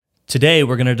Today,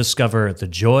 we're going to discover the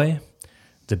joy,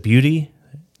 the beauty,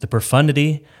 the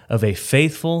profundity of a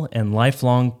faithful and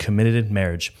lifelong committed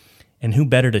marriage. And who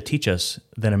better to teach us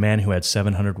than a man who had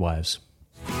 700 wives?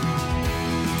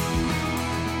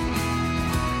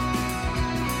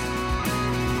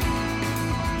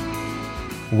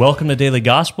 Welcome to Daily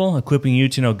Gospel, equipping you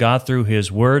to know God through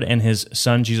His Word and His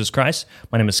Son, Jesus Christ.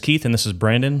 My name is Keith, and this is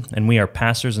Brandon, and we are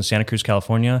pastors in Santa Cruz,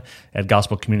 California at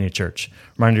Gospel Community Church.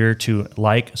 Reminder to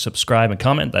like, subscribe, and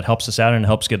comment. That helps us out and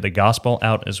helps get the gospel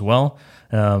out as well.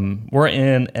 We're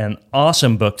in an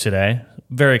awesome book today.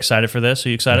 Very excited for this. Are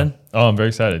you excited? Oh, I'm very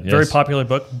excited. Yes. Very popular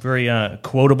book, very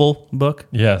quotable book.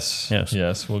 Yes.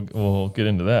 We'll get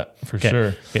into that for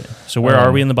sure. Okay. So where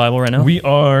are we in the Bible right now? We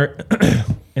are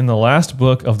in the last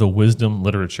book of the wisdom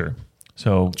literature.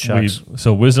 So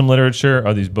wisdom literature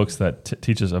are these books that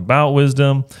teach us about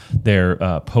wisdom. They're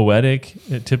poetic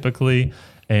typically.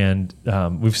 And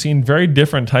we've seen very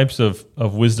different types of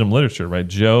wisdom literature, right?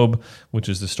 Job, which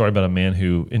is the story about a man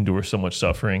who endures so much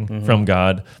suffering from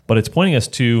God, but it's pointing us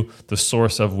to the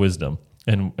source of wisdom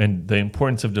and the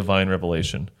importance of divine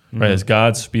revelation, right? As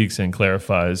God speaks and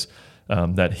clarifies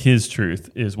that His truth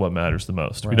is what matters the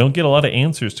most. Right. We don't get a lot of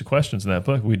answers to questions in that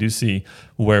book. We do see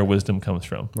where wisdom comes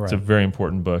from. Right. It's a very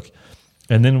important book.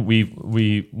 And then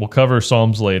we will cover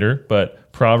Psalms later,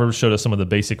 but Proverbs showed us some of the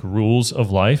basic rules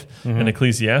of life, and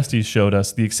Ecclesiastes showed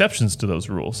us the exceptions to those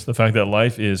rules. The fact that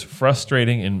life is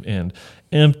frustrating and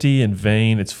empty and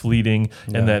vain, it's fleeting,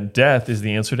 and that death is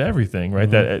the answer to everything,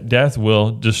 right? That death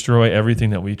will destroy everything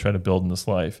that we try to build in this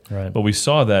life. Right. But we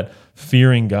saw that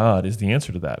fearing God is the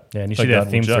answer to that. Yeah, and you see that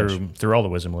theme through all the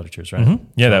wisdom literatures, right?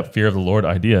 Yeah, that fear of the Lord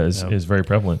idea is very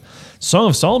prevalent. Song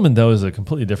of Solomon, though, is a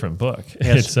completely different book.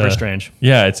 Yeah, it's very strange.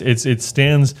 Yeah, it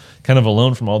stands kind of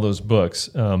alone from all those books,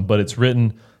 but it's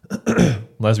written,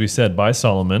 as we said, by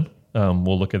Solomon.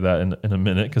 We'll look at that in a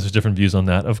minute because there's different views on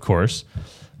that, of course.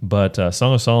 But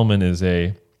Song of Solomon is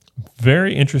a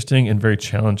very interesting and very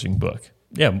challenging book.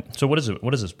 Yeah. So what is it?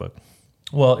 What is this book?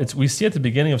 Well, we see at the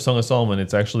beginning of Song of Solomon,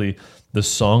 it's actually the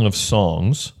Song of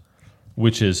Songs,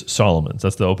 which is Solomon's.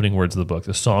 That's the opening words of the book.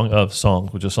 The Song of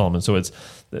Songs, which is Solomon. So it's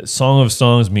the Song of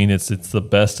Songs mean it's the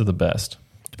best of the best.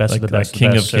 The best of the best. Like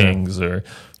King of Kings or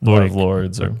Lord of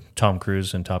Lords or Tom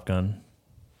Cruise and Top Gun.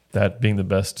 That being the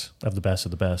best of the best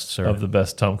of the best, sir. Of the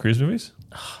best Tom Cruise movies?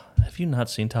 Have you not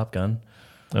seen Top Gun?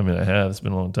 I mean, I have. It's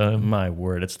been a long time. My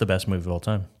word, it's the best movie of all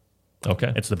time.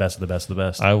 Okay. It's the best of the best of the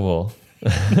best. I will.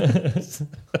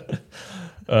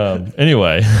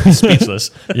 Anyway.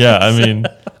 Speechless. Yeah, I mean,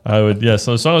 I would, yeah.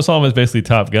 So Song of Solomon is basically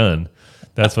Top Gun.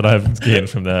 That's what I've gained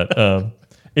from that.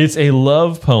 It's a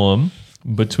love poem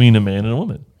between a man and a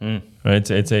woman. Right?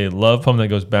 It's a love poem that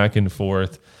goes back and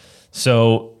forth.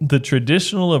 So the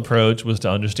traditional approach was to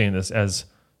understand this as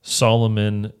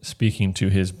Solomon speaking to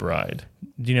his bride.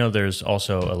 Do you know there's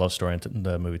also a love story in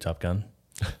the movie Top Gun?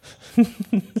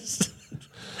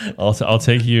 I'll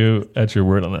take you at your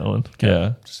word on that one. Okay.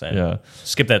 Yeah. Just saying. Yeah.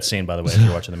 Skip that scene, by the way, if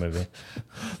you're watching the movie.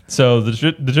 So the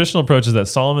traditional approach is that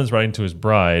Solomon's writing to his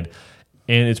bride,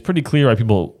 and it's pretty clear why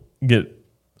people get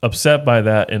upset by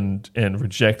that and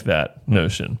reject that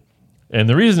notion. And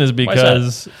the reason is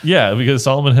because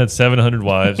Solomon had 700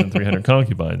 wives and 300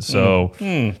 concubines. So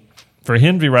for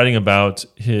him to be writing about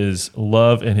his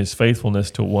love and his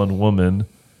faithfulness to one woman,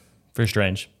 very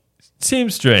strange.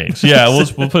 Seems strange. Yeah,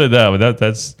 we'll put it that way.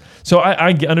 That's so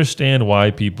I understand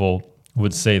why people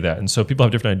would say that, and so people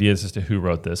have different ideas as to who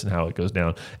wrote this and how it goes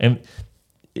down. And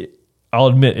I'll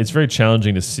admit it's very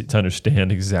challenging to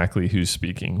understand exactly who's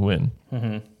speaking when.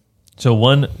 So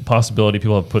one possibility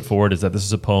people have put forward is that this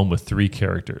is a poem with three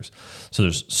characters. So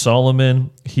there's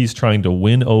Solomon. He's trying to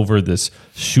win over this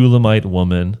Shulamite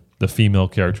woman, the female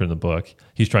character in the book.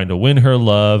 He's trying to win her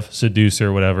love, seduce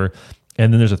her, whatever.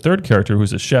 And then there's a third character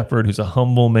who's a shepherd, who's a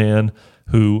humble man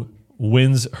who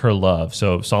wins her love.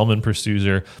 So Solomon pursues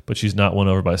her, but she's not won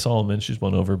over by Solomon. She's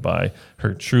won over by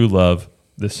her true love,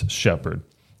 this shepherd.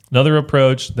 Another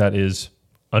approach that is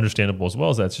understandable as well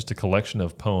is that's just a collection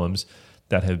of poems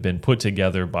that have been put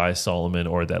together by Solomon,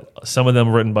 or that some of them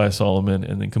were written by Solomon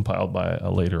and then compiled by a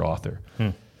later author.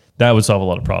 That would solve a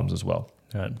lot of problems as well.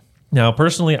 Right. Now,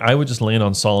 personally, I would just land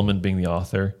on Solomon being the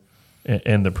author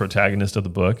and the protagonist of the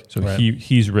book. So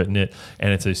he's written it,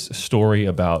 and it's a story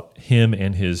about him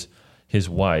and his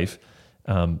wife.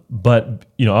 But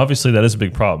obviously that is a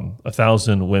big problem.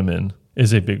 1,000 women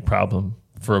is a big problem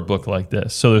for a book like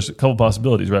this. So there's a couple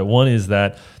possibilities, right? One is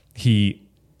that he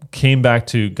came back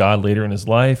to God later in his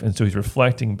life, and so he's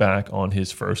reflecting back on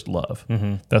his first love.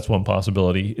 That's one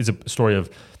possibility. It's a story of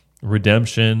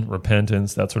redemption,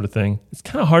 repentance, that sort of thing. It's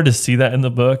kind of hard to see that in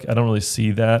the book. I don't really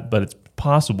see that, but it's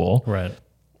possible. Right.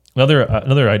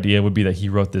 Another idea would be that he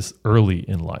wrote this early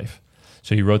in life.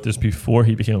 So he wrote this before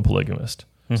he became a polygamist.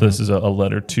 Mm-hmm. So this is a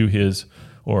letter to his,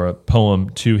 or a poem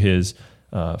to his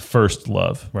first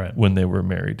love when they were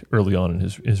married early on in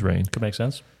his reign. Could make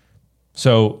sense.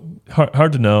 So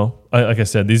hard to know. Like I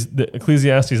said, the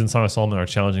Ecclesiastes and Song of Solomon are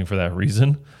challenging for that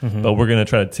reason. Mm-hmm. But we're going to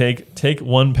try to take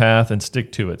one path and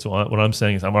stick to it. So what I'm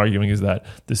saying is, I'm arguing is that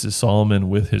this is Solomon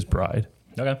with his bride.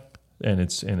 Okay. And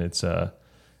it's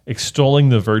extolling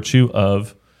the virtue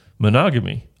of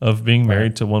monogamy, of being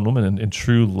married to one woman and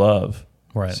true love.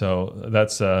 Right. So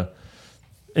that's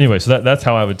anyway. So that's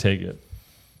how I would take it.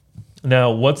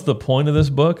 Now, what's the point of this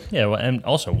book? Yeah, well, and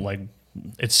also like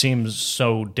it seems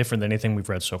so different than anything we've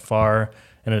read so far,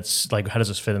 and it's like, how does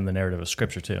this fit in the narrative of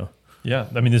Scripture too? Yeah,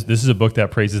 I mean, this is a book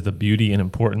that praises the beauty and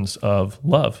importance of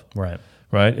love. Right.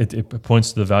 It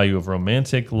points to the value of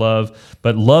romantic love,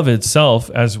 but love itself,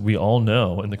 as we all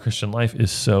know in the Christian life,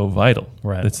 is so vital.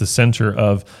 Right. It's the center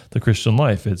of the Christian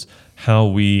life. It's how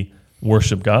we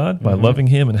worship God by loving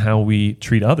Him and how we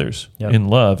treat others in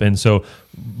love. And so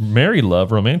married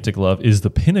love, romantic love, is the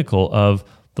pinnacle of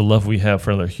the love we have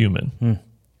for another human.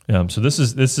 So this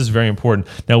is very important.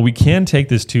 Now, we can take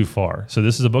this too far. So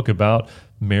this is a book about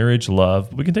marriage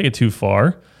love. We can take it too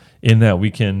far in that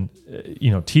we can,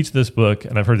 teach this book,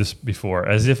 and I've heard this before,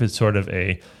 as if it's sort of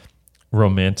a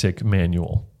romantic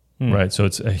manual, right? So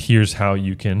it's here's how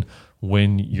you can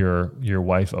win your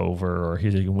wife over, or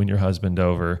here's how you can win your husband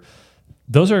over.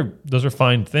 Those are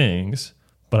fine things,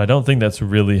 but I don't think that's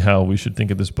really how we should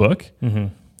think of this book. Mm-hmm.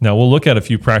 Now, we'll look at a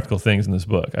few practical things in this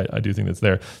book. I do think that's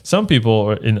there. Some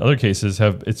people, in other cases,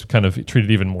 it's kind of treated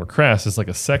even more crass as like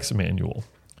a sex manual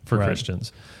for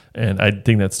Christians. And I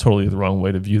think that's totally the wrong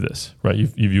way to view this, right? You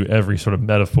view every sort of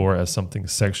metaphor as something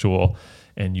sexual,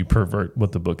 and you pervert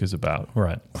what the book is about.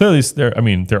 Right. Clearly,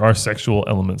 there are sexual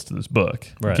elements to this book.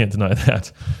 Right. You can't deny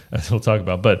that, as we'll talk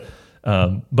about. But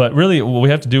really, what we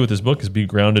have to do with this book is be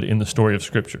grounded in the story of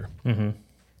Scripture. Mm-hmm.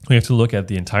 We have to look at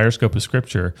the entire scope of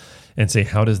Scripture and say,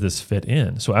 how does this fit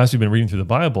in? So as we've been reading through the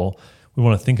Bible, we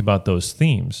want to think about those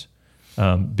themes.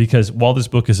 Because while this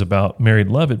book is about married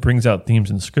love, it brings out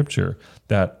themes in Scripture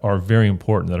that are very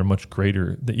important, that are much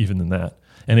greater even than that.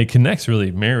 And it connects really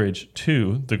marriage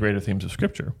to the greater themes of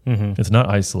Scripture. Mm-hmm. It's not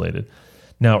isolated.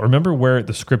 Now, remember where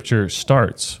the Scripture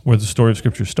starts, where the story of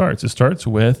Scripture starts. It starts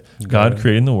with God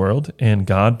creating the world and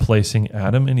God placing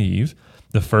Adam and Eve,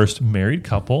 the first married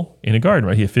couple, in a garden,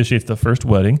 right? He officiates the first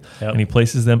wedding, and he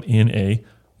places them in a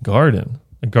garden.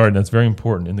 A garden that's very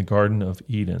important, in the Garden of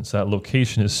Eden. So that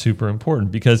location is super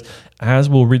important because as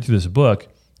we'll read through this book,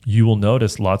 you will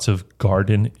notice lots of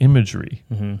garden imagery.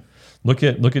 Mm-hmm. Look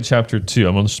at chapter 2.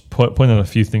 I'm going to point out a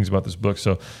few things about this book,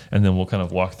 and then we'll kind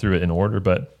of walk through it in order.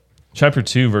 But chapter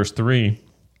 2, verse 3,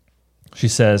 she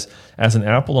says, "As an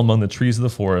apple among the trees of the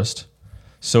forest,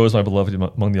 so is my beloved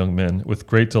among the young men. With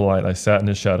great delight I sat in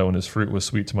his shadow, and his fruit was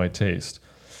sweet to my taste."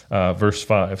 Verse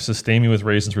 5, "Sustain me with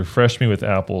raisins, refresh me with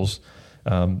apples."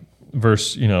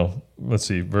 Verse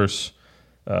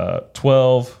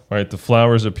 12, right? "The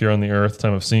flowers appear on the earth,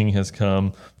 time of singing has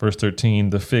come." Verse 13,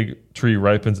 "The fig tree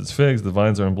ripens its figs, the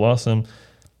vines are in blossom."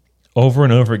 Over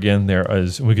and over again, we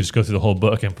could just go through the whole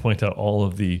book and point out all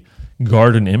of the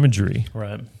garden imagery.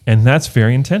 Right. And that's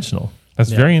very intentional.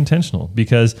 Very intentional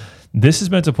because this is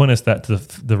meant to point us to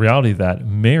the reality that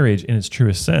marriage in its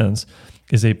truest sense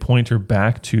is a pointer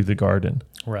back to the garden.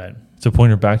 Right. It's a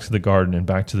pointer back to the garden and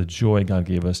back to the joy God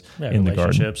gave us in the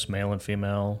garden. Relationships, male and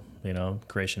female,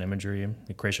 creation imagery,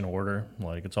 creation order.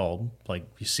 Like it's all like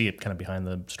you see it kind of behind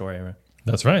the story. Right?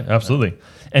 That's right, absolutely.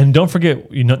 And don't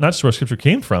forget, not just where Scripture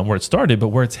came from, where it started, but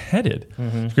where it's headed.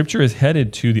 Mm-hmm. Scripture is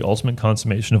headed to the ultimate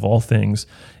consummation of all things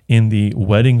in the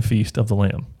wedding feast of the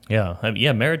Lamb.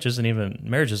 Yeah, marriage isn't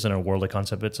a worldly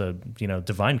concept; it's a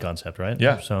divine concept, right?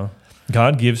 Yeah. So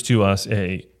God gives to us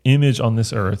a image on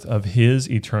this earth of His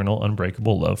eternal,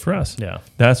 unbreakable love for us. Yeah,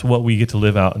 that's what we get to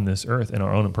live out in this earth in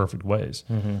our own imperfect ways.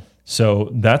 Mm-hmm. So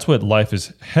that's what life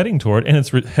is heading toward, and it's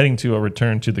heading to a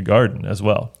return to the garden as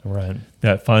well. Right.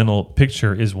 That final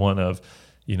picture is one of,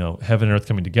 heaven and earth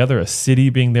coming together, a city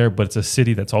being there, but it's a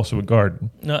city that's also a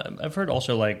garden. No, I've heard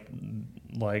also like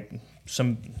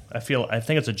some. I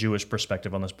think it's a Jewish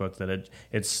perspective on this book that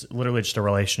it's literally just a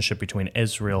relationship between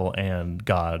Israel and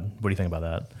God. What do you think about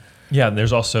that? Yeah, and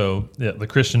there's also the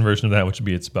Christian version of that, which would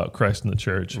be it's about Christ and the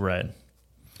church. Right.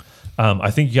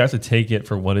 I think you have to take it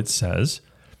for what it says.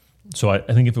 So I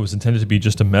think if it was intended to be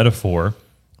just a metaphor,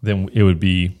 then it would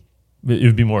be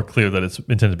more clear that it's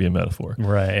intended to be a metaphor.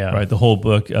 Right, yeah. Right, the whole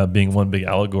book being one big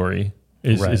allegory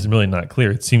is really not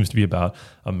clear. It seems to be about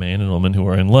a man and a woman who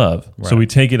are in love. Right. So we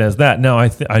take it as that. Now,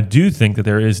 I do think that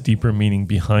there is deeper meaning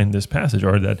behind this passage,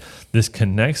 or that this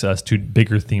connects us to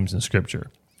bigger themes in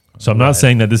Scripture. So I'm not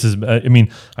saying that this is,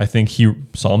 I think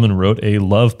Solomon wrote a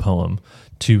love poem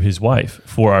to his wife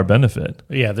for our benefit.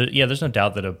 Yeah, there's no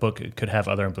doubt that a book could have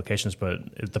other implications, but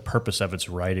the purpose of its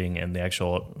writing and the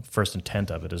actual first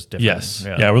intent of it is different. Yes.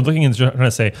 Yeah, we're looking and trying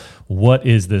to say, what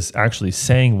is this actually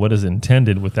saying? What is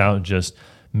intended, without just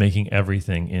making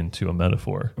everything into a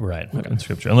metaphor, right? In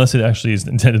Scripture, unless it actually is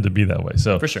intended to be that way.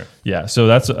 So for sure. Yeah. So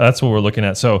that's what we're looking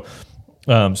at. So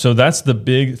that's the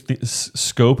big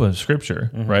scope of Scripture,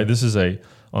 right? This is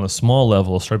on a small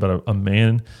level, a story about a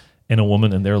man and a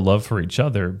woman and their love for each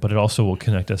other, but it also will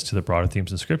connect us to the broader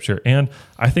themes of Scripture. And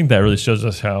I think that really shows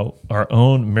us how our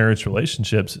own marriage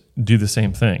relationships do the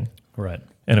same thing. Right.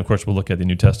 And of course, we'll look at the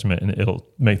New Testament and it'll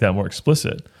make that more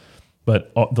explicit.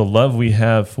 But the love we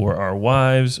have for our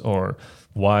wives, or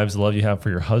wives, the love you have for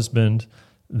your husband,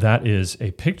 that is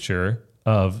a picture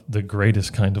of the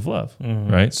greatest kind of love,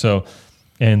 right? So,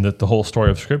 and that the whole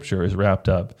story of Scripture is wrapped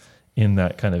up in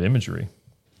that kind of imagery.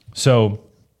 So,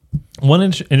 one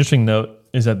interesting note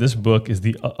is that this book is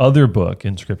the other book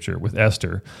in Scripture with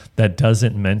Esther that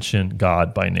doesn't mention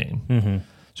God by name.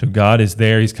 So God is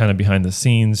there; He's kind of behind the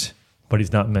scenes, but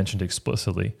He's not mentioned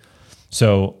explicitly.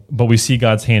 So, but we see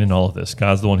God's hand in all of this.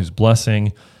 God's the one who's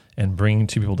blessing and bringing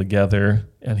two people together,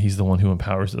 and He's the one who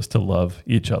empowers us to love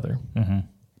each other.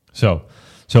 So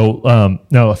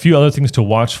now a few other things to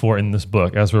watch for in this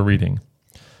book as we're reading.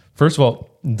 First of all,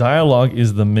 dialogue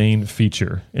is the main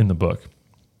feature in the book.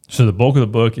 So the bulk of the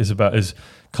book is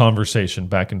conversation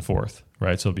back and forth,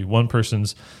 right? So it'll be one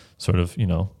person's sort of,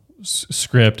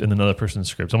 script and another person's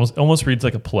script. Almost reads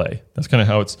like a play. That's kind of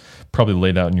how it's probably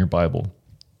laid out in your Bible.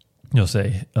 You'll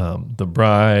say the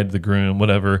bride, the groom,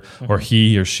 whatever, or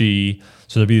he or she.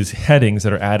 So there'll be these headings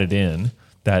that are added in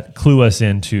that clue us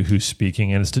into who's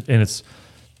speaking, and it's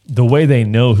the way they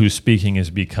know who's speaking is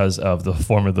because of the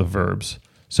form of the verbs.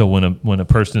 So when a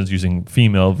person is using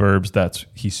female verbs,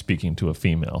 he's speaking to a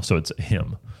female. So it's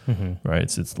him, right?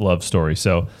 It's love story.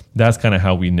 So that's kind of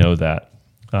how we know that.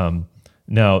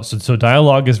 So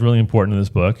dialogue is really important in this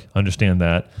book. Understand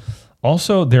that.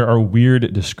 Also, there are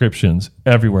weird descriptions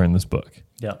everywhere in this book.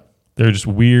 Yeah, they're just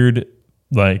weird,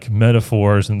 like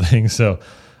metaphors and things. So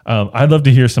I'd love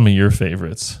to hear some of your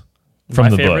favorites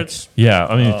from the favorites? book. Yeah,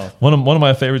 I mean, one of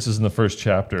my favorites is in the first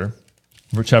chapter,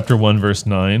 chapter 1, verse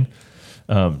 9.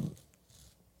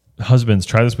 Husbands,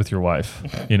 try this with your wife.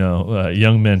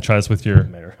 Young men, try this with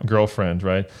your girlfriend,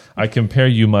 right? I compare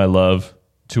you, my love,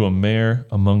 to a mare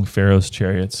among Pharaoh's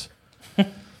chariots.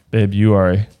 Babe, you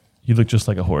look just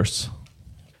like a horse.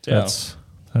 Yeah.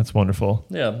 That's wonderful.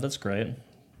 Yeah, that's great.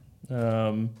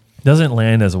 Doesn't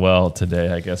land as well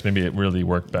today, I guess. Maybe it really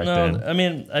worked back then. I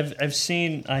mean,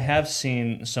 I have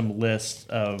seen some lists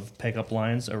of pickup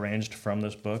lines arranged from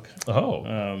this book.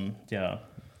 Oh. Yeah.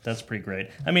 That's pretty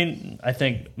great. I mean, I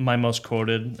think my most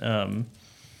quoted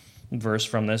verse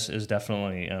from this is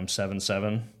definitely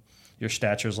 7:7. Your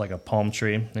stature is like a palm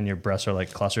tree, and your breasts are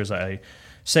like clusters. I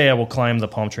say I will climb the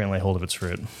palm tree and lay hold of its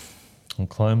fruit. I'll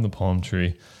climb the palm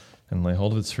tree and lay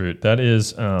hold of its fruit. That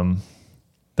is,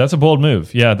 that's a bold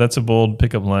move. Yeah, that's a bold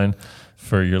pickup line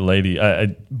for your lady.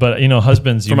 But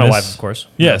husbands, for my wife, of course.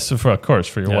 Yes, of course,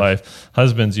 for your wife.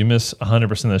 Husbands, you miss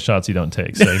 100% of the shots you don't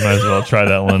take, so you might as well try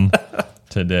that one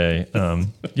today.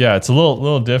 It's a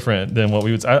little different than what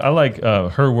we would. I like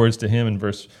her words to him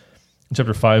in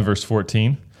chapter 5, verse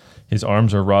 14. His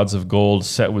arms are rods of gold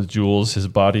set with jewels. His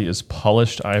body is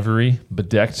polished ivory,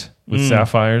 bedecked with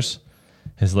sapphires.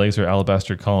 His legs are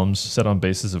alabaster columns set on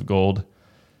bases of gold.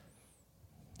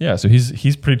 Yeah, so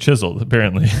he's pretty chiseled,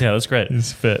 apparently. Yeah, that's great.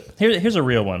 He's fit. Here's a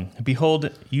real one. Behold,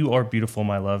 you are beautiful,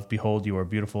 my love. Behold, you are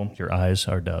beautiful. Your eyes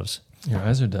are doves. Your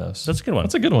eyes are doves. That's a good one.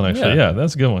 That's a good one, actually. Yeah,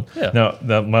 that's a good one. Yeah. Now,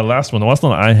 the last one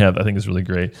I have, I think is really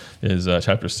great, is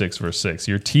chapter 6, verse 6.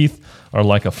 Your teeth are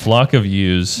like a flock of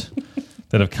ewes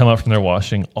that have come out from their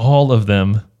washing. All of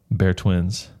them bear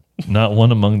twins. Not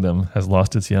one among them has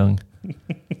lost its young.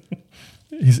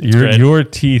 Your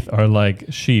teeth are like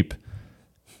sheep,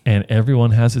 and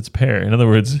everyone has its pair. In other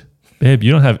words, babe,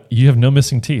 you have no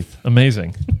missing teeth.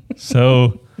 Amazing.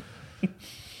 So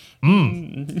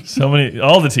many,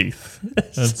 all the teeth.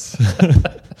 That's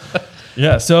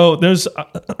yeah. So there's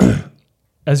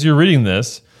as you're reading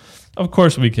this, of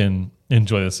course we can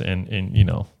enjoy this and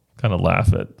kind of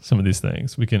laugh at some of these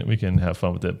things. We can have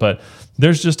fun with it, but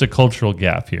there's just a cultural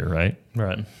gap here, right?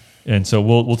 Right. And so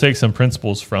we'll take some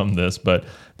principles from this, but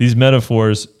these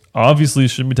metaphors obviously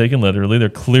shouldn't be taken literally. They're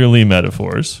clearly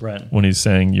metaphors. Right. When he's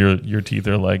saying your teeth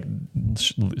are like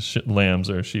lambs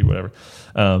or sheep, whatever.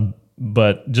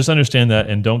 But just understand that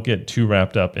and don't get too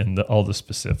wrapped up in all the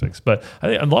specifics. But I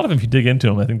think a lot of them, if you dig into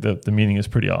them, I think the meaning is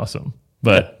pretty awesome.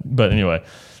 But anyway,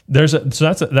 that's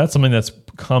something that's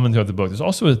common throughout the book. There's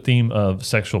also a theme of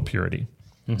sexual purity.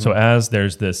 Mm-hmm. So as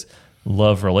there's this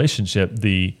love relationship,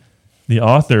 the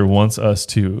author wants us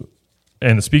to,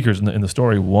 and the speakers in the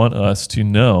story want us to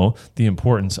know the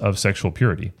importance of sexual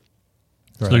purity.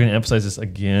 Right. So they're going to emphasize this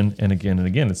again and again and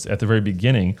again. It's at the very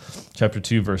beginning, chapter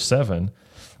 2, verse 7.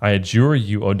 I adjure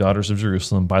you, O daughters of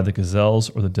Jerusalem, by the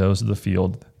gazelles or the does of the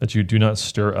field, that you do not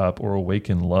stir up or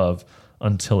awaken love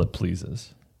until it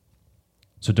pleases.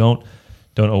 So don't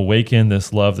awaken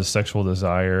this love, this sexual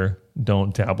desire.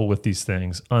 Don't dabble with these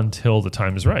things until the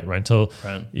time is right? Until,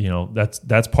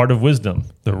 that's part of wisdom,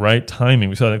 the right timing.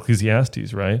 We saw that in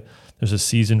Ecclesiastes, right? There's a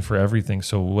season for everything.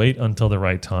 So wait until the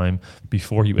right time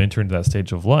before you enter into that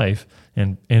stage of life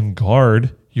and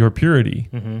guard your purity.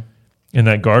 Mm-hmm. And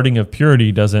that guarding of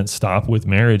purity doesn't stop with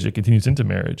marriage. It continues into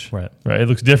marriage. Right. It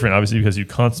looks different, obviously, because you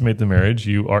consummate the marriage,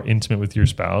 you are intimate with your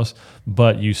spouse,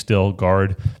 but you still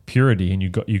guard purity and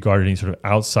you guard any sort of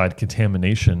outside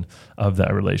contamination of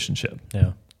that relationship.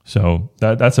 Yeah. So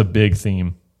that's a big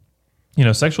theme.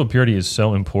 Sexual purity is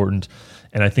so important.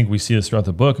 And I think we see this throughout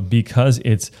the book because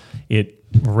it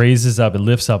raises up, it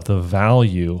lifts up the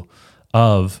value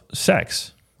of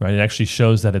sex, right? It actually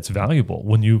shows that it's valuable.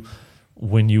 When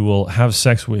you will have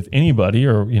sex with anybody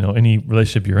or any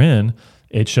relationship you're in,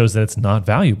 it shows that it's not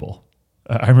valuable.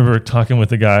 I remember talking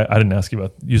with a guy. I didn't ask you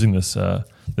about using this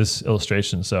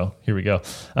illustration, so here we go.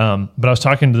 But I was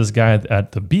talking to this guy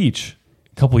at the beach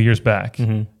a couple of years back,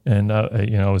 mm-hmm. and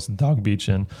it was Dog Beach,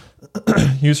 and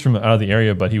he was from out of the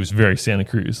area, but he was very Santa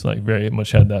Cruz, like very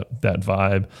much had that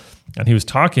vibe. And he was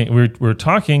talking. We were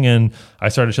talking, and I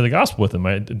started to share the gospel with him.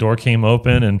 My door came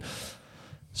open, and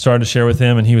started to share with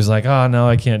him, and he was like, "Oh no,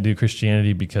 I can't do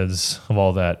Christianity because of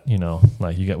all that.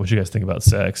 Like what you guys think about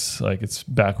sex? Like it's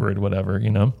backward, whatever.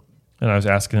 And I was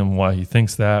asking him why he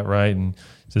thinks that, right? And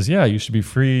he says, "Yeah, you should be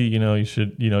free. You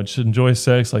should enjoy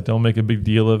sex. Like don't make a big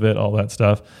deal of it, all that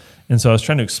stuff." And so I was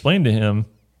trying to explain to him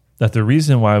that the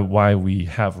reason why we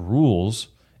have rules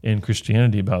in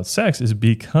Christianity about sex is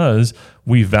because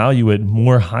we value it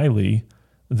more highly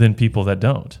than people that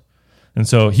don't. And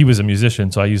so he was a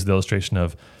musician, so I used the illustration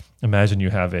of imagine you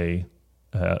have a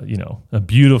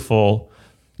beautiful,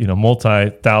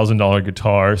 multi-$1,000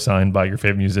 guitar signed by your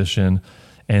favorite musician,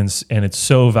 and it's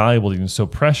so valuable and so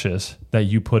precious that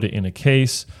you put it in a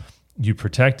case, you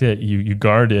protect it, you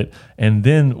guard it, and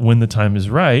then when the time is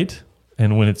right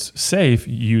and when it's safe,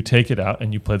 you take it out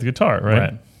and you play the guitar,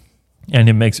 right? And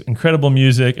it makes incredible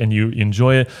music and you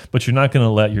enjoy it, but you're not going to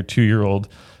let your 2-year-old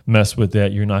mess with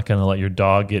that. You're not going to let your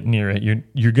dog get near it.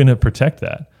 You're going to protect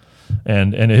that.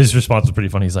 And his response was pretty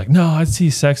funny. He's like, "No, I see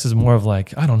sex as more of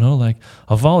like, I don't know, like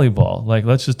a volleyball. Like,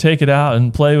 let's just take it out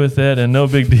and play with it and no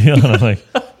big deal." And I'm like,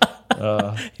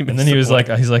 and then he's like,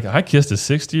 "I kissed a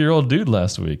 60-year-old dude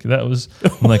last week." I'm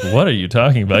like, "What are you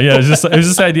talking about?" Yeah, it was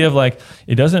this idea of like,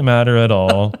 it doesn't matter at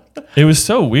all. It was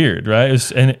so weird, right?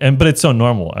 But it's so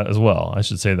normal as well. I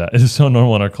should say that it's so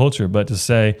normal in our culture. But to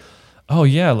say, "Oh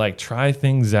yeah, like try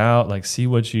things out, like see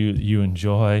what you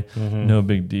enjoy, mm-hmm. no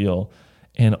big deal."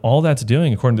 And all that's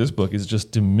doing, according to this book, is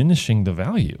just diminishing the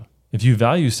value. If you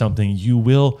value something, you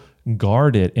will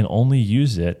guard it and only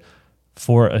use it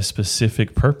for a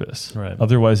specific purpose. Right.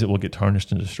 Otherwise, it will get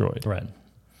tarnished and destroyed. Right.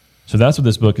 So that's what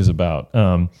this book is about.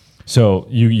 So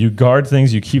you guard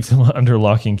things, you keep them under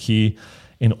lock and key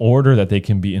in order that they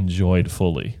can be enjoyed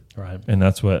fully. Right. And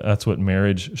that's what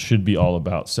marriage should be all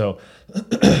about. So,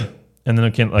 and then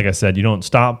again, like I said, you don't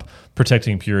stop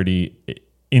protecting purity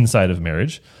inside of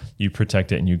marriage. You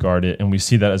protect it and you guard it. And we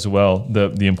see that as well,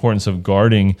 the importance of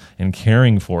guarding and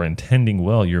caring for and tending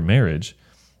well your marriage.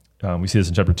 We see this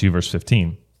in chapter 2, verse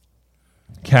 15.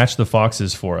 Catch the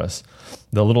foxes for us,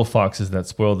 the little foxes that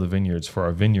spoil the vineyards, for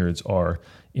our vineyards are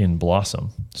in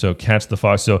blossom. So catch the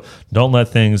fox. So don't let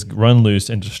things run loose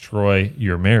and destroy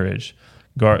your marriage.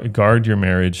 Guard your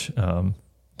marriage.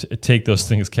 Take those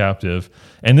things captive.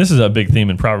 And this is a big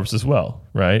theme in Proverbs as well,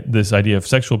 right? This idea of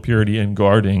sexual purity and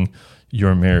guarding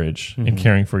your marriage, mm-hmm. and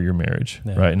caring for your marriage,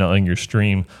 right? Not letting your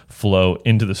stream flow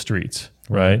into the streets,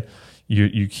 right?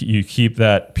 You keep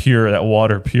that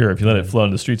water pure. If you let it flow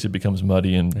into the streets, it becomes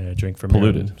muddy and drink from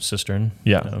polluted. Your cistern.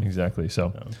 Yeah, exactly.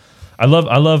 So I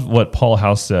love what Paul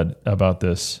House said about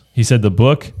this. He said the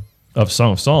book of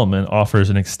Song of Solomon offers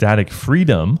an ecstatic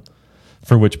freedom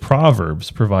for which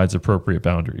Proverbs provides appropriate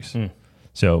boundaries.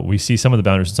 So we see some of the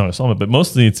boundaries in Song of Solomon, but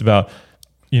mostly it's about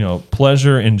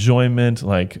pleasure, enjoyment,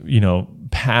 like,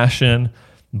 passion.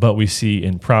 But we see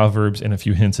in Proverbs and a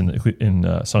few hints in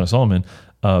Song of Solomon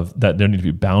of that there need to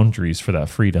be boundaries for that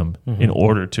freedom in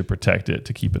order to protect it,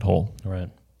 to keep it whole. Right.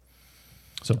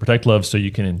 So protect love so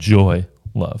you can enjoy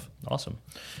love. Awesome.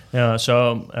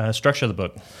 Structure of the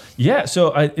book. Yeah,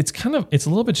 so it's a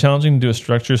little bit challenging to do a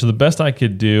structure. So the best I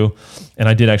could do, and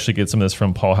I did actually get some of this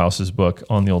from Paul House's book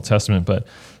on the Old Testament, but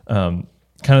kind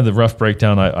of the rough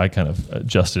breakdown, I kind of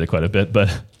adjusted it quite a bit.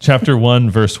 But chapter 1,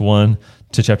 verse 1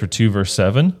 to chapter 2, verse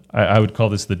 7, I would call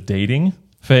this the dating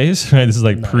phase, right? This is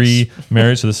like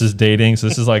pre-marriage, so this is dating. So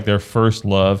this is like their first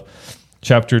love.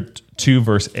 Chapter 2,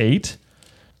 verse 8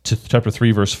 to chapter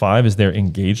 3, verse 5 is their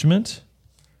engagement.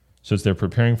 So it's they're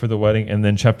preparing for the wedding. And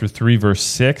then chapter 3, verse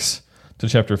 6 to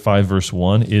chapter 5, verse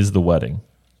 1 is the wedding.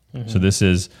 So this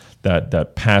is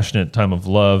that passionate time of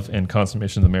love and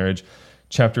consummation of the marriage.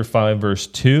 Chapter 5, verse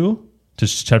 2 to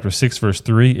chapter 6, verse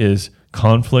 3 is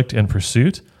conflict and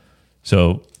pursuit.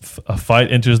 So a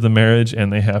fight enters the marriage,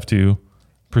 and there has to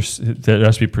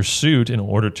be pursuit in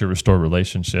order to restore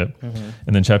relationship.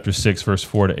 And then chapter 6, verse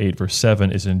 4 to 8, verse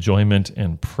 7 is enjoyment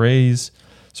and praise.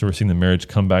 So we're seeing the marriage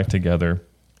come back together.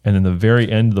 And in the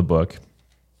very end of the book,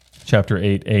 chapter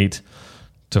 8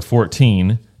 to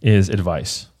 14 is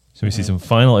advice. So we see some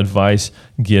final advice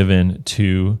given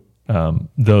to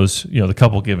those, the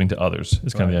couple giving to others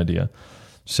is kind of the idea.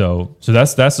 So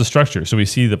that's the structure. So we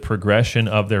see the progression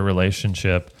of their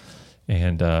relationship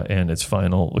and its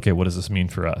final. Okay, what does this mean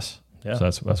for us? Yeah.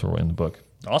 So that's where we're in the book.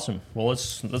 Awesome. Well,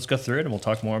 let's go through it, and we'll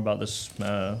talk more about this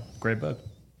great book.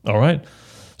 All right.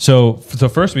 So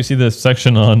first we see this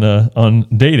section on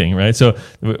dating, right? So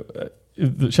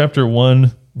chapter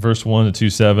 1, verse 1 to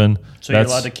 2:7. So you're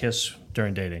allowed to kiss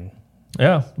during dating.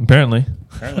 Yeah, apparently.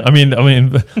 I mean,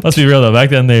 let's be real though.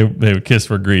 Back then they would kiss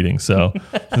for greetings. So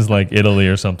it's like Italy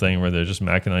or something where they're just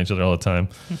macking on each other all the time.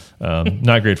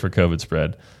 Not great for COVID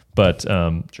spread. But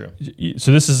true.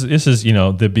 So this is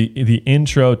the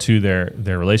intro to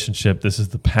their relationship. This is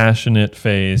the passionate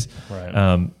phase.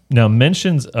 Right. Now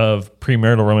mentions of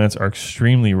premarital romance are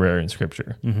extremely rare in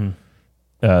Scripture.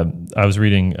 I was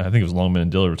reading, I think it was Longman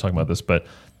and Dillard were talking about this, but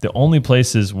the only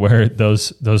places where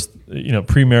those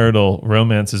premarital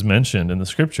romance is mentioned in the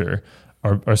Scripture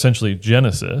are essentially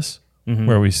Genesis,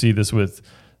 where we see this with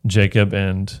Jacob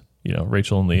and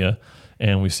Rachel and Leah,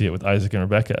 and we see it with Isaac and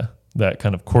Rebekah. That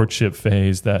kind of courtship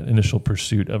phase, that initial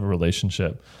pursuit of a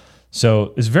relationship.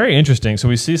 So it's very interesting. So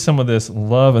we see some of this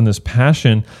love and this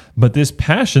passion, but this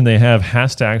passion they have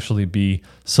has to actually be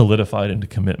solidified into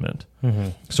commitment.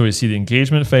 So we see the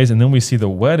engagement phase, and then we see the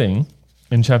wedding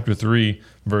in chapter 3,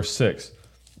 verse 6.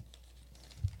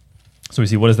 So we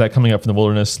see, what is that coming up from the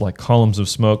wilderness? Like columns of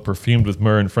smoke, perfumed with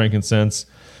myrrh and frankincense,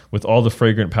 with all the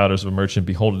fragrant powders of a merchant.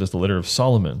 Behold, it is the litter of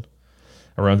Solomon.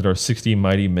 Around it are 60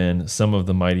 mighty men, some of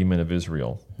the mighty men of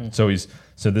Israel. So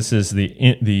this is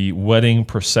the wedding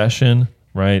procession,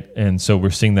 right? And so we're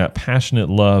seeing that passionate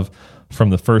love from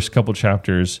the first couple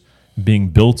chapters being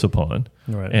built upon,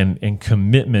 right. and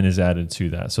commitment is added to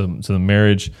that. So the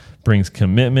marriage brings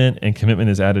commitment, and commitment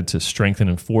is added to strengthen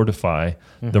and fortify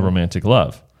the romantic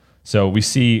love. So we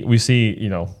see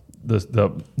the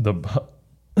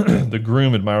the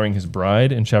groom admiring his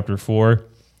bride in chapter 4,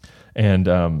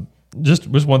 and just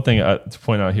one thing to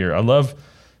point out here. I love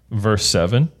verse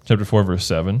 7, chapter 4, verse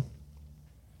 7.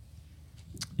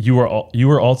 You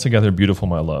are altogether beautiful,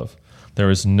 my love. There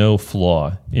is no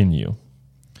flaw in you.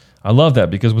 I love that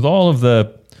because with all of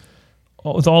the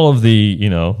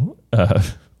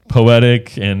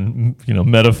poetic and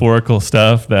metaphorical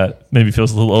stuff that maybe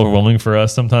feels a little overwhelming for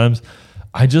us sometimes,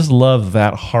 I just love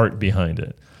that heart behind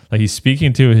it. Like he's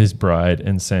speaking to his bride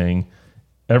and saying,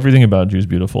 everything about you is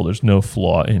beautiful. There's no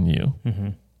flaw in you.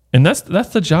 And that's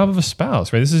the job of a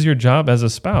spouse, right? This is your job as a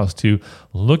spouse, to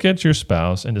look at your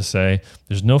spouse and to say,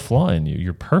 there's no flaw in you.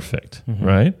 You're perfect,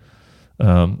 right?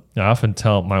 I often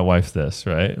tell my wife this,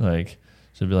 right? Like,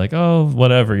 she'll be like, oh,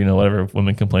 whatever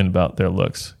women complain about their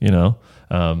looks,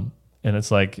 and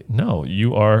it's like, no,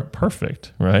 you are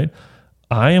perfect, right?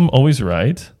 I am always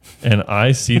right, and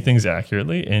I see things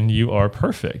accurately, and you are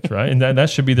perfect, right? And that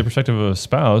should be the perspective of a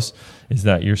spouse, is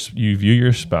that you view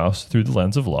your spouse through the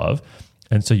lens of love,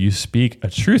 and so you speak a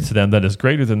truth to them that is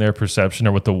greater than their perception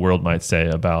or what the world might say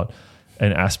about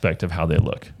an aspect of how they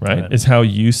look, right? It's how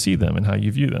you see them and how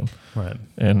you view them. Right.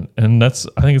 And that's,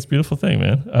 I think it's a beautiful thing,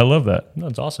 man. I love that.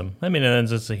 That's awesome. I mean,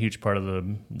 and it's a huge part of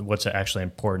what's actually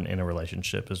important in a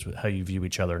relationship is how you view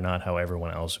each other, not how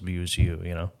everyone else views you,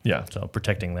 Yeah. So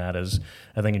protecting that is,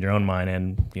 I think, in your own mind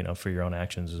and, for your own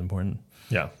actions is important.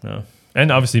 Yeah. And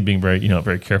obviously being very,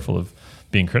 very careful of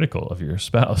being critical of your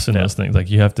spouse and those things. Like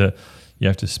you have to You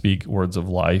have to speak words of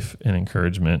life and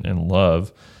encouragement and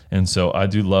love. And so I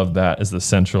do love that as the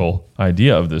central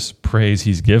idea of this praise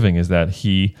he's giving, is that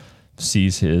he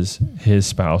sees his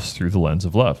spouse through the lens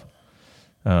of love.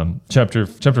 Chapter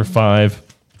 5,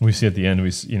 we see at the end,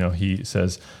 he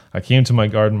says, I came to my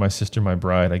garden, my sister, my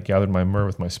bride. I gathered my myrrh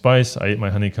with my spice. I ate my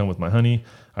honeycomb with my honey.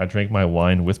 I drank my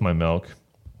wine with my milk.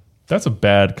 That's a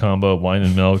bad combo, wine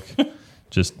and milk.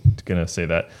 Just going to say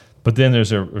that. But then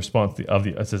there's a response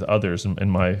it says others in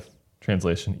my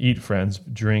translation. Eat, friends,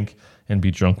 drink, and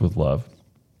be drunk with love.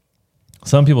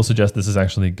 Some people suggest this is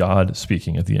actually God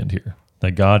speaking at the end here.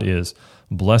 That God is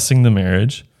blessing the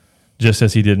marriage, just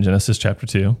as he did in Genesis chapter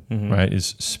 2, right?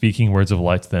 Is speaking words of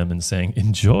life to them and saying,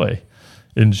 enjoy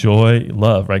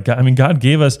love, right?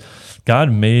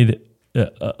 God made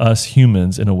us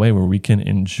humans in a way where we can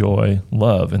enjoy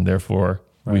love, and therefore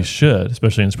we should,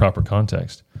 especially in its proper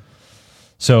context.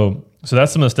 So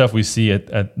that's some of the stuff we see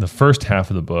at the first half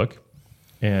of the book.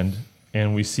 And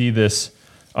we see this,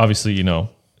 obviously,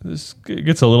 this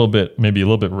gets maybe a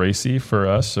little bit racy for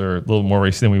us, or a little more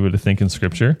racy than we would think in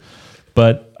Scripture.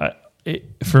 But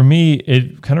for me,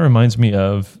 it kind of reminds me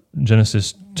of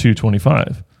Genesis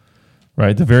 2:25,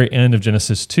 right? The very end of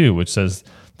Genesis 2, which says,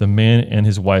 the man and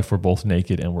his wife were both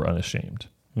naked and were unashamed.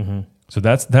 Mm-hmm. So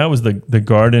that was the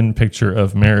garden picture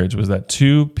of marriage, was that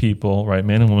two people, right,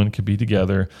 man and woman, could be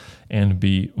together and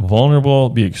be vulnerable,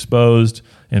 be exposed,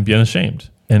 and be unashamed,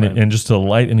 and just to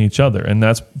delight in each other. And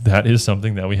that is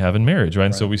something that we have in marriage, right?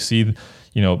 And so we see,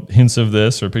 hints of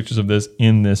this or pictures of this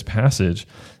in this passage,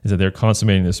 is that they're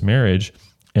consummating this marriage,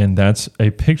 and that's a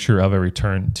picture of a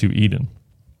return to Eden.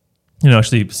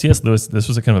 Actually, C.S. Lewis, this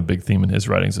was a kind of a big theme in his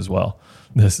writings as well.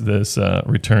 This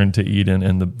return to Eden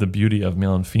and the beauty of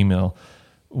male and female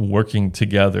working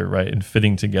together, right, and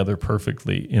fitting together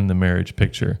perfectly in the marriage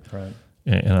picture. Right.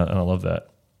 And I love that.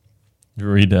 You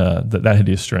read that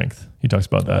hideous strength. He talks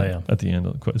about that at the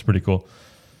end. It's pretty cool.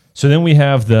 So then we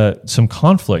have some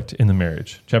conflict in the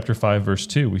marriage. Chapter 5, verse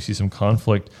 2, we see some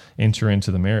conflict enter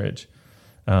into the marriage.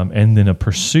 And then a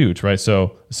pursuit, right?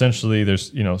 So essentially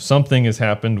there's, something has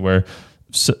happened where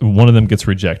one of them gets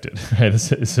rejected, right?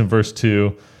 It's in verse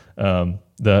 2.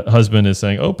 The husband is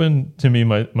saying, open to me,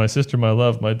 my sister, my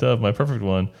love, my dove, my perfect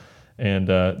one. And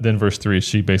then verse 3,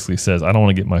 she basically says, I don't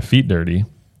want to get my feet dirty,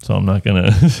 so I'm not going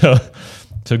to.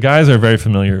 So guys are very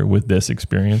familiar with this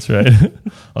experience, right?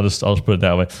 I'll just put it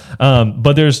that way.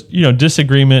 But there's,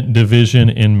 disagreement, division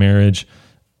in marriage.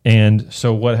 And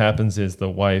so what happens is the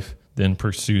wife then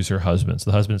pursues her husband.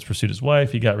 So the husband's pursued his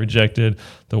wife. He got rejected.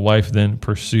 The wife then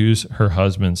pursues her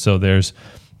husband. So there's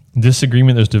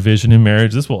disagreement. There's division in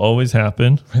marriage. This will always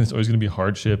happen. There's always going to be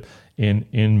hardship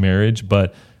in marriage,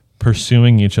 but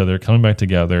pursuing each other, coming back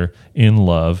together in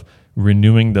love,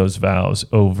 renewing those vows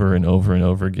over and over and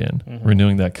over again,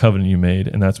 renewing that covenant you made.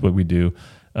 And that's what we do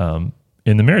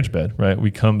in the marriage bed, right? We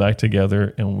come back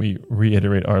together and we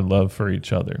reiterate our love for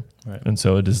each other. Right. And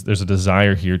so there's a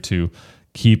desire here to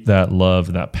keep that love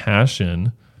and that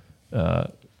passion,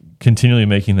 continually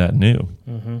making that new.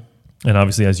 Mm-hmm. And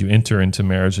obviously, as you enter into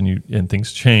marriage and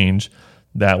things change,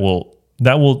 that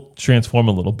will transform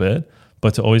a little bit.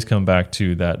 But to always come back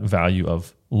to that value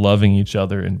of loving each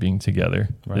other and being together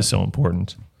is so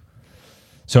important.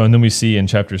 So, and then we see in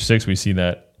chapter 6, we see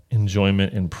that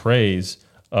enjoyment and praise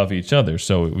of each other.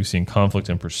 So we've seen conflict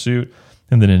and pursuit,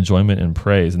 and then enjoyment and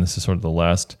praise. And this is sort of the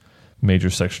last major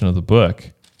section of the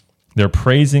book. They're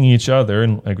praising each other,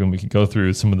 and again, we could go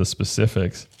through some of the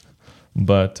specifics,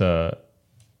 but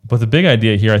the big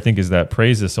idea here, I think, is that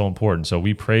praise is so important. So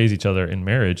we praise each other in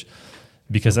marriage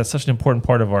because that's such an important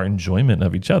part of our enjoyment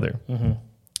of each other. Mm-hmm.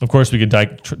 Of course, we could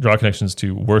draw connections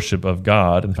to worship of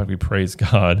God, and the fact we praise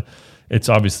God. It's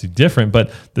obviously different, but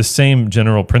the same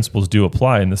general principles do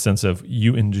apply in the sense of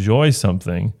you enjoy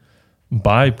something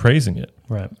by praising it.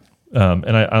 Right.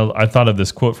 And I thought of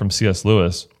this quote from C.S.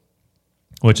 Lewis,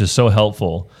 which is so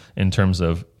helpful in terms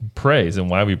of praise and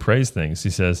why we praise things. He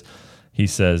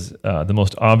says, the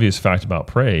most obvious fact about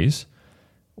praise,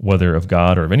 whether of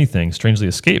God or of anything, strangely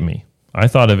escaped me. I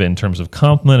thought of it in terms of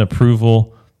compliment,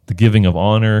 approval, the giving of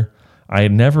honor. I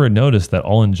had never noticed that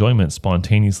all enjoyment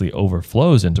spontaneously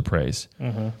overflows into praise.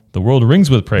 Mm-hmm. The world rings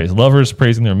with praise. Lovers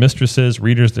praising their mistresses,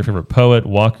 readers their favorite poet,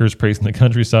 walkers praising the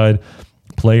countryside,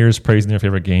 players praising their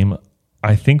favorite game.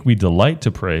 I think we delight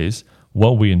to praise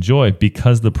what we enjoy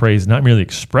because the praise not merely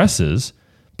expresses,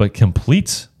 but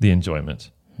completes the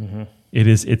enjoyment. Mm-hmm.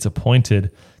 It's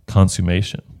appointed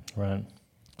consummation. Right.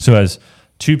 So as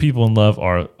two people in love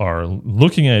are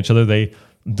looking at each other, they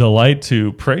delight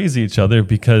to praise each other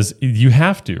because you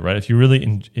have to, right? If you really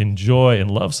enjoy and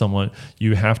love someone,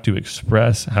 you have to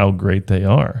express how great they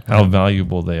are, how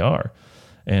valuable they are.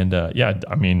 And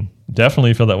I mean,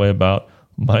 definitely feel that way about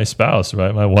my spouse,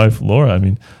 right? My wife, Laura. I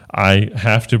mean, I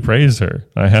have to praise her.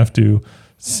 I have to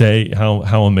say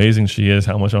how amazing she is,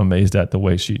 how much I'm amazed at the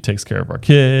way she takes care of our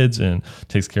kids and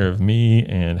takes care of me,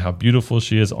 and how beautiful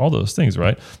she is, all those things,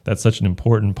 right? That's such an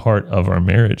important part of our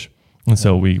marriage. And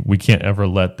so we can't ever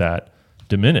let that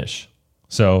diminish.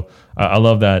 So I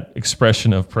love that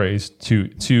expression of praise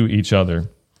to each other.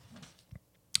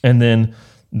 And then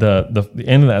the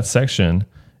end of that section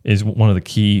is one of the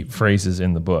key phrases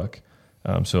in the book.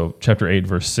 So chapter 8,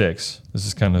 verse 6, this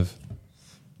is kind of,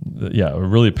 a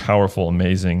really powerful,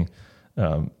 amazing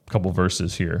couple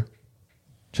verses here.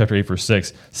 Chapter 8, verse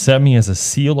 6, set me as a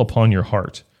seal upon your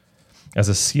heart, as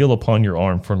a seal upon your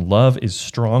arm, for love is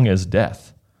strong as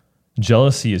death.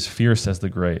 Jealousy is fierce as the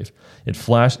grave. Its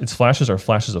flashes are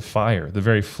flashes of fire, the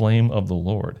very flame of the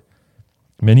Lord.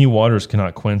 Many waters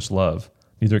cannot quench love,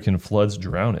 neither can floods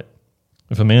drown it.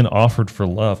 If a man offered for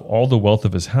love all the wealth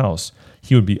of his house,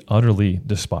 he would be utterly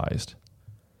despised.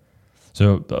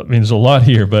 So, I mean, there's a lot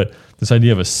here, but this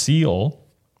idea of a seal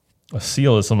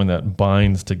is something that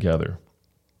binds together,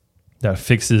 that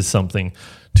fixes something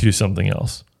to something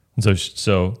else. And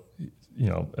so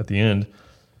at the end,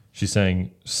 she's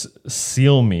saying,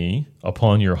 seal me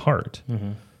upon your heart,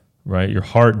 right? Your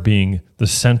heart being the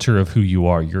center of who you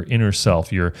are, your inner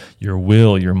self, your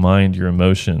will, your mind, your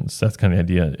emotions. That's kind of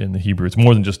the idea in the Hebrew. It's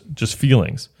more than just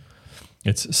feelings.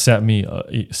 It's set me,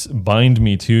 bind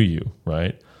me to you,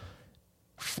 right?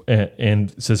 And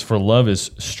it says, for love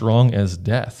is strong as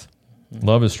death.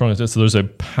 Love is strong as death. So there's a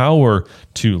power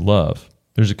to love.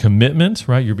 There's a commitment,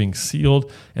 right? You're being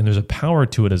sealed, and there's a power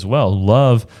to it as well.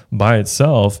 Love by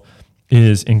itself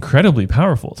is incredibly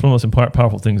powerful. It's one of the most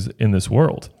powerful things in this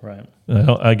world. Right.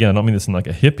 I don't mean this in like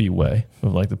a hippie way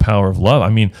of like the power of love. I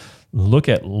mean, look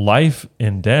at life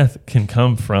and death can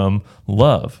come from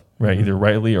love, right? Either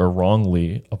rightly or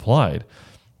wrongly applied.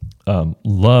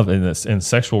 Love and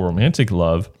sexual romantic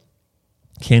love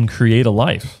can create a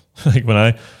life. Like when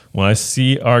I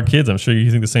see our kids, I'm sure you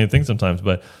think the same thing sometimes,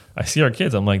 but I see our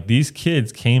kids, I'm like, these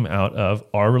kids came out of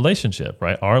our relationship,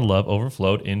 right? Our love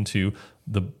overflowed into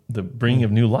the bringing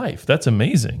of new life. That's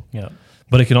amazing. Yeah.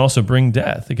 But it can also bring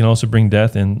death. It can also bring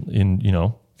death in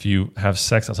if you have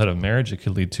sex outside of marriage, it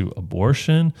could lead to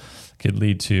abortion. It could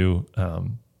lead to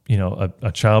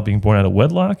a child being born out of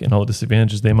wedlock and all the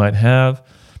disadvantages they might have.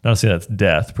 Not to say that's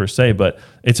death per se, but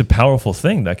it's a powerful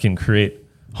thing that can create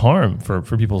harm for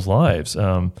people's lives.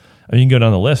 I mean, you can go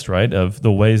down the list, right, of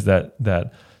the ways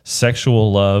that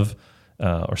sexual love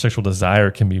or sexual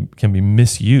desire can be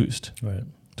misused. Right.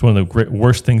 It's one of the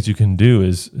worst things you can do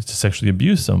is to sexually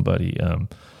abuse somebody.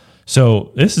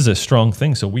 So this is a strong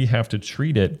thing. So we have to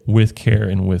treat it with care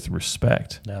and with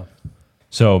respect. Yeah.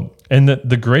 So, and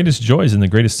the greatest joys and the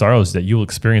greatest sorrows that you'll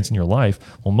experience in your life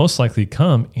will most likely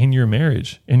come in your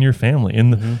marriage, in your family,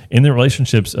 in the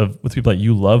relationships with people that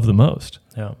you love the most.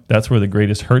 Yeah. That's where the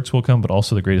greatest hurts will come, but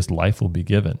also the greatest life will be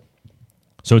given.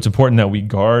 So it's important that we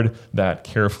guard that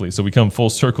carefully. So we come full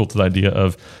circle to the idea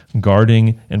of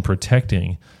guarding and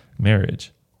protecting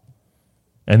marriage.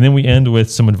 And then we end with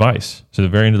some advice. So the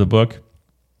very end of the book,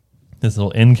 this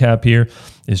little end cap here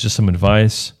is just some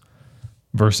advice.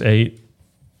 Verse 8,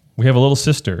 we have a little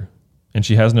sister, and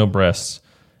she has no breasts.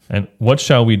 And what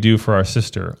shall we do for our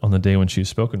sister on the day when she is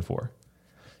spoken for?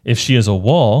 If she is a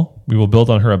wall, we will build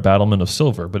on her a battlement of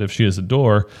silver. But if she is a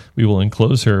door, we will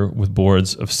enclose her with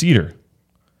boards of cedar.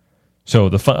 So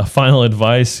the final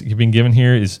advice you've been given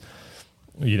here is,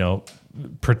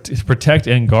 protect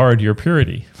and guard your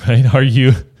purity, right? Are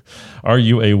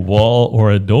you a wall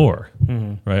or a door,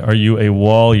 right? Are you a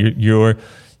wall?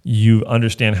 You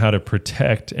understand how to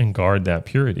protect and guard that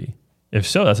purity. If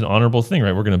so, that's an honorable thing,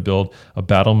 right? We're going to build a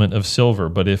battlement of silver.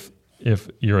 But if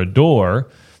you're a door,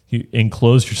 you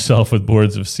enclose yourself with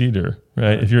boards of cedar,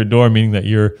 right? If you're a door, meaning that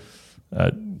you're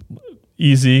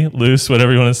easy, loose,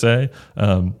 whatever you want to say,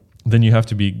 then you have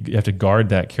to guard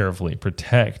that carefully,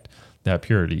 protect that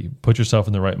purity, put yourself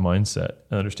in the right mindset,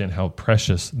 and understand how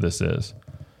precious this is.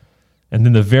 And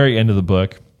then the very end of the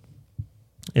book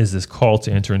is this call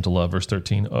to enter into love. Verse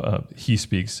 13, he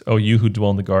speaks, "Oh, you who dwell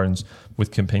in the gardens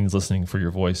with companions listening for your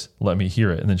voice, let me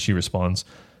hear it." And then she responds,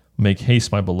 "Make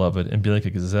haste, my beloved, and be like a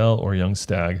gazelle or a young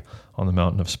stag on the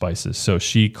mountain of spices." So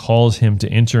she calls him to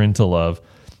enter into love,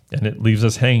 and it leaves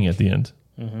us hanging at the end,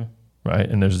 right?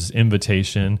 And there's this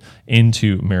invitation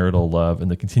into marital love and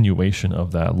the continuation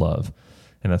of that love.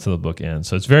 And that's how the book ends.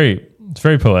 So it's very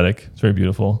poetic. It's very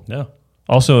beautiful. Yeah.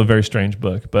 Also a very strange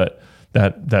book, but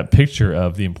that picture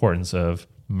of the importance of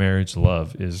marriage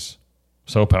love is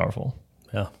so powerful.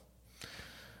 Yeah.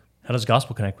 How does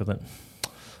gospel connect with it?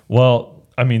 Well,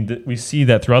 I mean, we see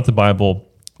that throughout the Bible,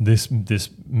 this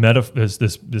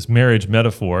marriage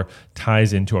metaphor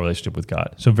ties into our relationship with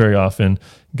God. So very often,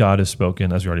 God is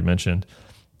spoken, as we already mentioned.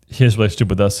 His relationship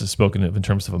with us is spoken of in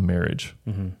terms of a marriage.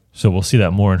 Mm-hmm. So we'll see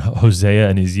that more in Hosea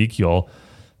and Ezekiel,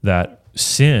 that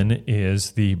sin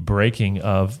is the breaking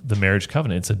of the marriage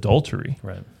covenant. It's adultery.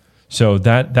 Right. So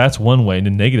that's one way in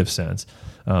a negative sense.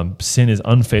 Sin is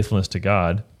unfaithfulness to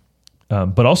God.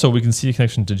 But also we can see a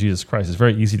connection to Jesus Christ. It's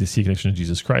very easy to see a connection to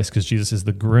Jesus Christ because Jesus is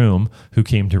the groom who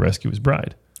came to rescue his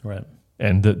bride. Right.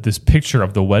 And this picture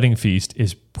of the wedding feast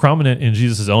is prominent in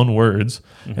Jesus' own words,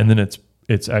 mm-hmm. and then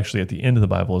it's actually at the end of the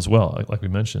Bible as well, like we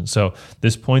mentioned. So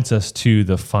this points us to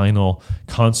the final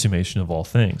consummation of all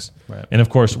things. Right. And of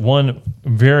course,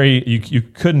 you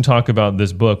couldn't talk about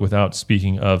this book without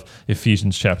speaking of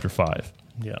Ephesians chapter 5.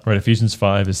 Yeah. Right. Ephesians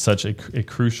 5 is such a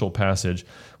crucial passage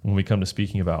when we come to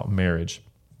speaking about marriage.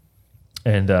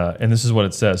 And this is what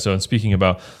it says. So in speaking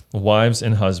about wives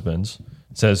and husbands,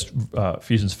 it says,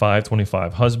 Ephesians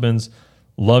 5:25, husbands,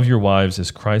 love your wives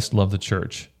as Christ loved the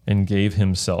church and gave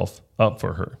himself up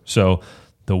for her. So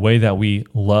the way that we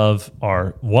love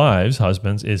our wives,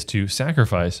 husbands, is to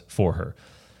sacrifice for her.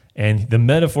 And the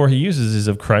metaphor he uses is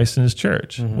of Christ and his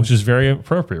church, mm-hmm. which is very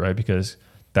appropriate, right? Because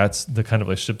that's the kind of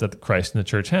relationship that Christ and the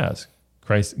church has.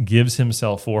 Christ gives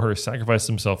himself for her, sacrifices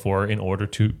himself for her in order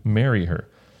to marry her.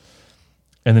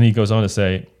 And then he goes on to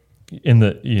say,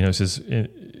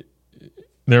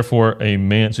 therefore a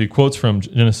man, so he quotes from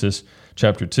Genesis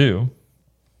chapter 2,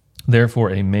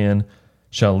 therefore a man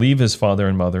shall leave his father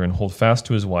and mother and hold fast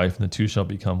to his wife, and the two shall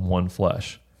become one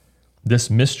flesh. This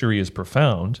mystery is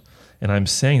profound, and I'm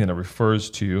saying that it refers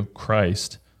to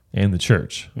Christ and the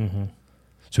church. Mm-hmm.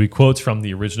 So he quotes from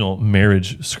the original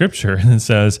marriage scripture and then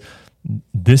says,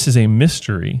 this is a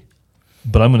mystery,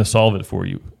 but I'm going to solve it for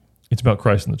you. It's about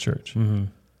Christ and the church. Mm-hmm.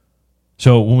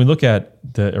 So when we look at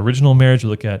the original marriage, we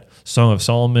look at Song of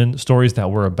Solomon, stories that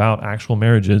were about actual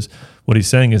marriages, what he's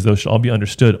saying is those should all be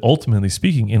understood, ultimately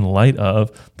speaking, in light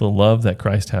of the love that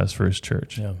Christ has for his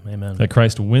church. Yeah, amen. That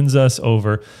Christ wins us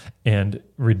over and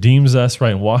redeems us,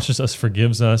 right, and washes us,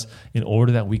 forgives us in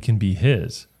order that we can be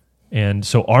his. And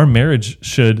so our marriage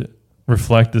should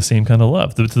reflect the same kind of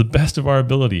love. To the best of our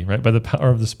ability, right? By the power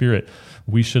of the Spirit,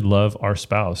 we should love our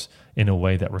spouse in a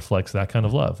way that reflects that kind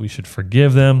of love. We should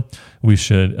forgive them. We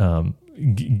should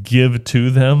give to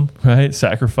them, right?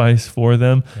 Sacrifice for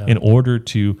them in order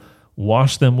to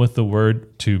wash them with the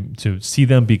word, to see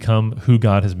them become who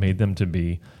God has made them to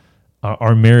be.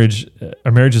 Our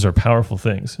marriages are powerful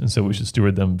things, and so we should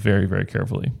steward them very, very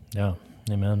carefully. Yeah,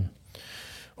 amen.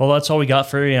 Well, that's all we got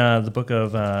for the book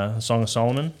of Song of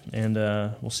Solomon, and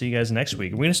we'll see you guys next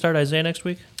week. Are we going to start Isaiah next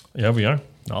week? Yeah, we are.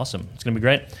 Awesome. It's going to be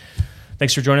great.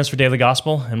 Thanks for joining us for Daily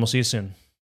Gospel, and we'll see you soon.